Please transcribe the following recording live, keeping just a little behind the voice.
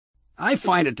I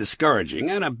find it discouraging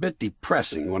and a bit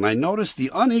depressing when I notice the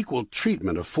unequal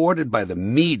treatment afforded by the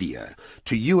media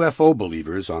to UFO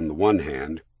believers on the one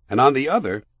hand, and on the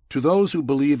other, to those who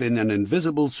believe in an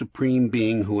invisible supreme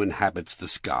being who inhabits the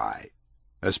sky,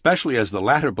 especially as the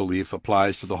latter belief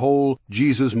applies to the whole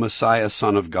Jesus Messiah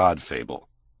Son of God fable.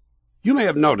 You may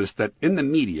have noticed that in the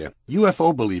media,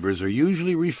 UFO believers are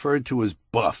usually referred to as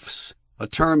buffs, a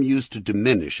term used to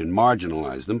diminish and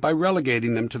marginalize them by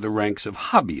relegating them to the ranks of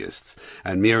hobbyists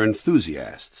and mere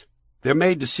enthusiasts. They're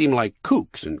made to seem like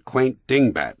kooks and quaint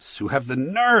dingbats who have the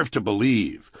nerve to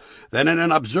believe that in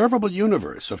an observable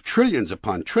universe of trillions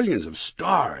upon trillions of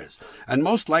stars, and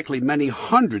most likely many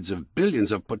hundreds of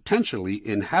billions of potentially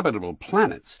inhabitable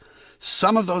planets,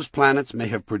 some of those planets may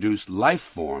have produced life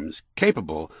forms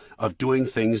capable of doing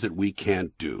things that we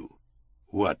can't do.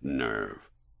 What nerve!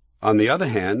 On the other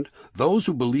hand, those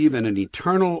who believe in an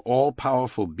eternal,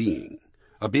 all-powerful being,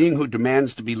 a being who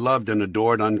demands to be loved and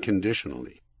adored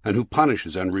unconditionally, and who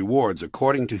punishes and rewards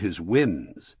according to his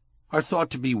whims, are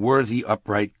thought to be worthy,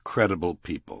 upright, credible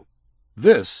people.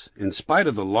 This, in spite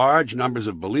of the large numbers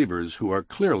of believers who are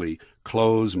clearly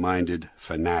close-minded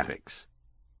fanatics.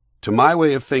 To my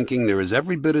way of thinking, there is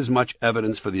every bit as much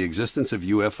evidence for the existence of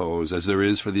UFOs as there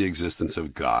is for the existence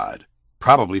of God.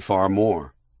 Probably far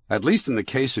more. At least in the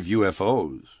case of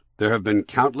UFOs, there have been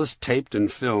countless taped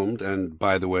and filmed, and,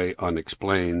 by the way,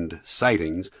 unexplained,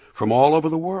 sightings from all over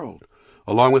the world,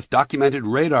 along with documented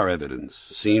radar evidence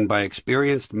seen by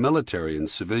experienced military and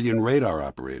civilian radar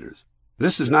operators.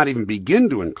 This does not even begin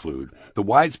to include the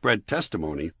widespread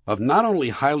testimony of not only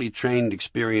highly trained,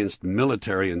 experienced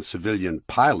military and civilian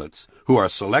pilots who are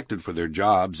selected for their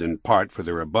jobs in part for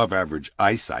their above-average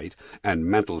eyesight and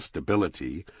mental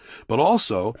stability, but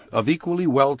also of equally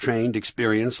well-trained,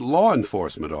 experienced law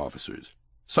enforcement officers.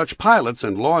 Such pilots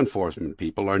and law enforcement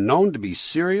people are known to be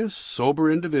serious, sober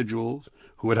individuals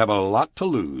who would have a lot to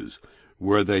lose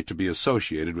were they to be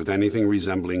associated with anything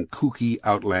resembling kooky,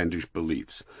 outlandish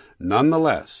beliefs.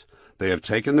 Nonetheless, they have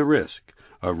taken the risk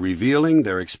of revealing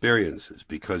their experiences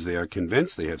because they are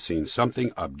convinced they have seen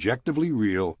something objectively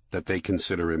real that they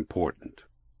consider important.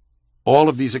 All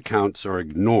of these accounts are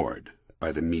ignored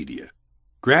by the media.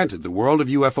 Granted, the world of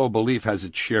UFO belief has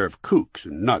its share of kooks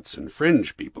and nuts and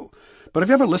fringe people, but have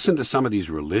you ever listened to some of these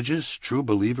religious, true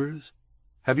believers?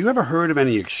 Have you ever heard of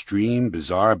any extreme,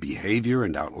 bizarre behavior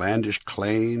and outlandish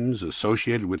claims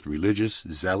associated with religious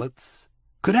zealots?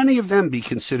 Could any of them be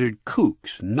considered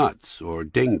kooks, nuts, or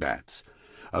dingbats?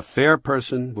 A fair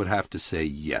person would have to say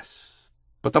yes.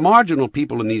 But the marginal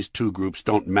people in these two groups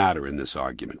don't matter in this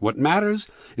argument. What matters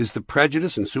is the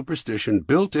prejudice and superstition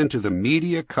built into the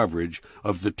media coverage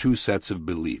of the two sets of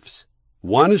beliefs.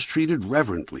 One is treated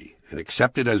reverently and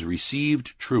accepted as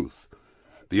received truth.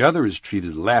 The other is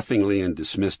treated laughingly and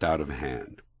dismissed out of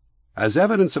hand. As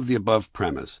evidence of the above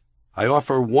premise, I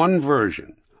offer one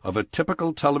version of a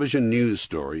typical television news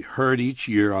story heard each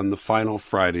year on the final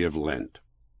Friday of Lent.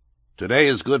 Today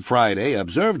is Good Friday,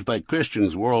 observed by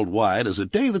Christians worldwide as a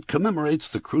day that commemorates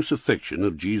the crucifixion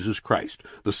of Jesus Christ,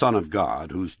 the Son of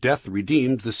God, whose death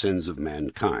redeemed the sins of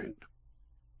mankind.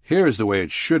 Here is the way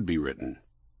it should be written.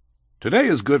 Today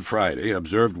is Good Friday,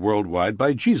 observed worldwide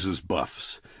by Jesus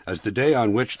buffs, as the day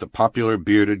on which the popular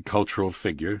bearded cultural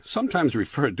figure, sometimes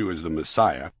referred to as the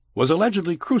Messiah, was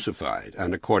allegedly crucified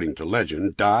and, according to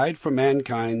legend, died for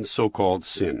mankind's so-called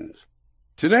sins.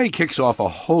 Today kicks off a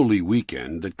holy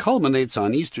weekend that culminates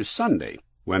on Easter Sunday,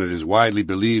 when it is widely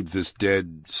believed this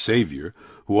dead Savior,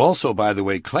 who also, by the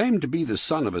way, claimed to be the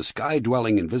son of a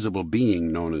sky-dwelling invisible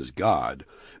being known as God,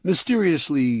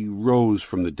 mysteriously rose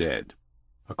from the dead.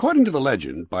 According to the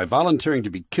legend, by volunteering to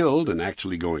be killed and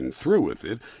actually going through with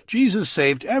it, Jesus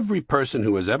saved every person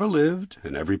who has ever lived,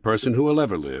 and every person who will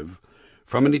ever live,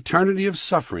 from an eternity of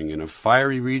suffering in a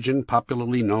fiery region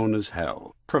popularly known as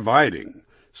hell, providing,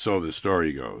 so the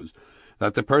story goes,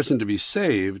 that the person to be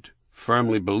saved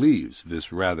firmly believes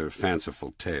this rather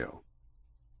fanciful tale.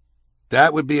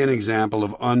 That would be an example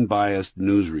of unbiased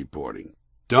news reporting.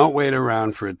 Don't wait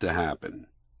around for it to happen.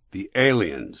 The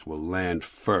aliens will land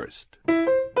first.